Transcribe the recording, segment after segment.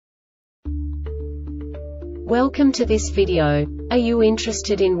Welcome to this video. Are you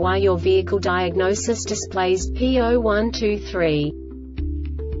interested in why your vehicle diagnosis displays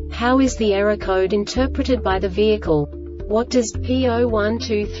P0123? How is the error code interpreted by the vehicle? What does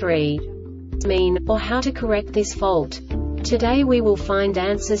P0123 mean, or how to correct this fault? Today we will find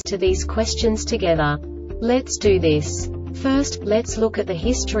answers to these questions together. Let's do this. First, let's look at the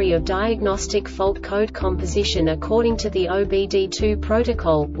history of diagnostic fault code composition according to the OBD2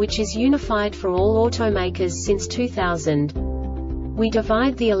 protocol, which is unified for all automakers since 2000. We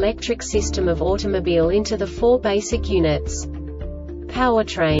divide the electric system of automobile into the four basic units: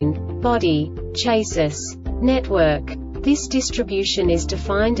 powertrain, body, chassis, network. This distribution is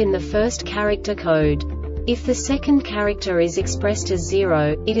defined in the first character code. If the second character is expressed as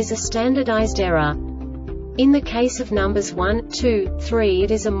 0, it is a standardized error. In the case of numbers 1, 2, 3,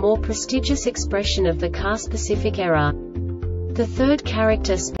 it is a more prestigious expression of the car-specific error. The third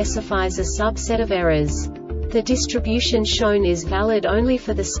character specifies a subset of errors. The distribution shown is valid only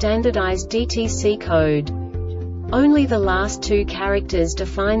for the standardized DTC code. Only the last two characters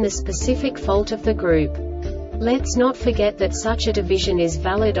define the specific fault of the group. Let's not forget that such a division is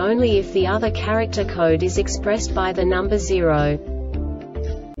valid only if the other character code is expressed by the number 0.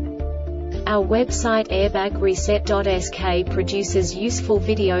 Our website airbagreset.sk produces useful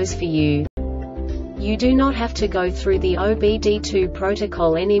videos for you. You do not have to go through the OBD2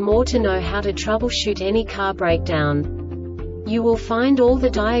 protocol anymore to know how to troubleshoot any car breakdown. You will find all the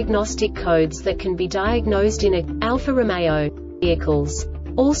diagnostic codes that can be diagnosed in a Alfa-Romeo vehicles.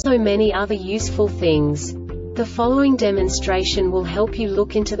 Also many other useful things. The following demonstration will help you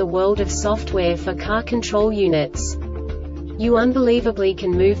look into the world of software for car control units. You unbelievably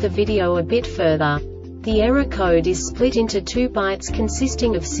can move the video a bit further. The error code is split into 2 bytes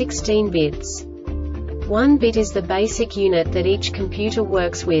consisting of 16 bits. 1 bit is the basic unit that each computer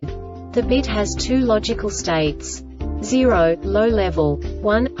works with. The bit has 2 logical states: 0, low level,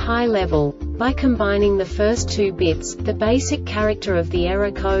 1, high level. By combining the first 2 bits, the basic character of the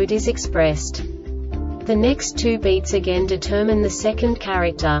error code is expressed. The next 2 beats again determine the second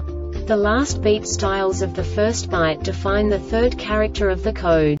character. The last beat styles of the first byte define the third character of the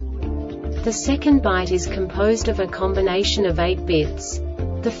code. The second byte is composed of a combination of 8 bits.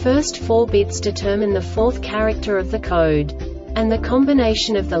 The first 4 bits determine the fourth character of the code. And the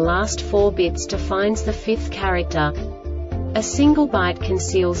combination of the last 4 bits defines the fifth character. A single byte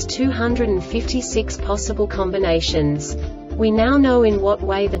conceals 256 possible combinations. We now know in what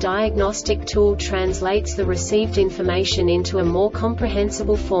way the diagnostic tool translates the received information into a more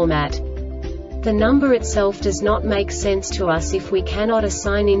comprehensible format. The number itself does not make sense to us if we cannot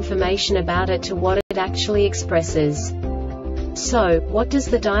assign information about it to what it actually expresses. So, what does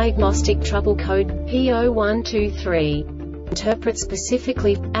the diagnostic trouble code P0123 interpret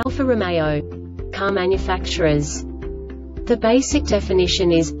specifically for Alfa-Romeo car manufacturers? The basic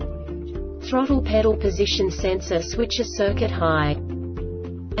definition is: throttle pedal position sensor switches circuit high.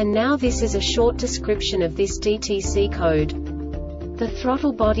 And now this is a short description of this DTC code. The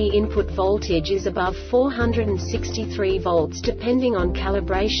throttle body input voltage is above 463 volts depending on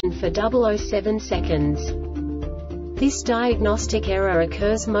calibration for 007 seconds. This diagnostic error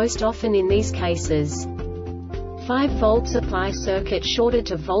occurs most often in these cases: 5 volts apply circuit shorted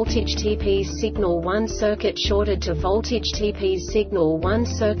to voltage TP's signal 1 circuit shorted to voltage TP's signal 1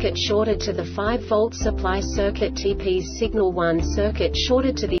 circuit shorted to the 5 volt supply circuit TP's signal 1 circuit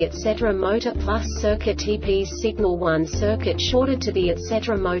shorted to the etc. motor plus circuit TP's signal 1 circuit shorted to the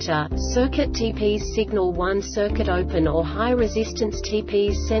etc. motor, circuit TP's signal 1 circuit open or high resistance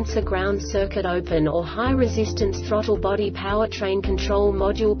TP's sensor ground circuit open or high resistance throttle body powertrain control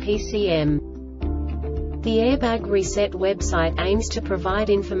module PCM. The Airbag Reset website aims to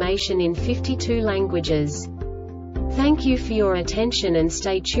provide information in 52 languages. Thank you for your attention and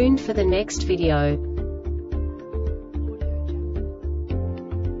stay tuned for the next video.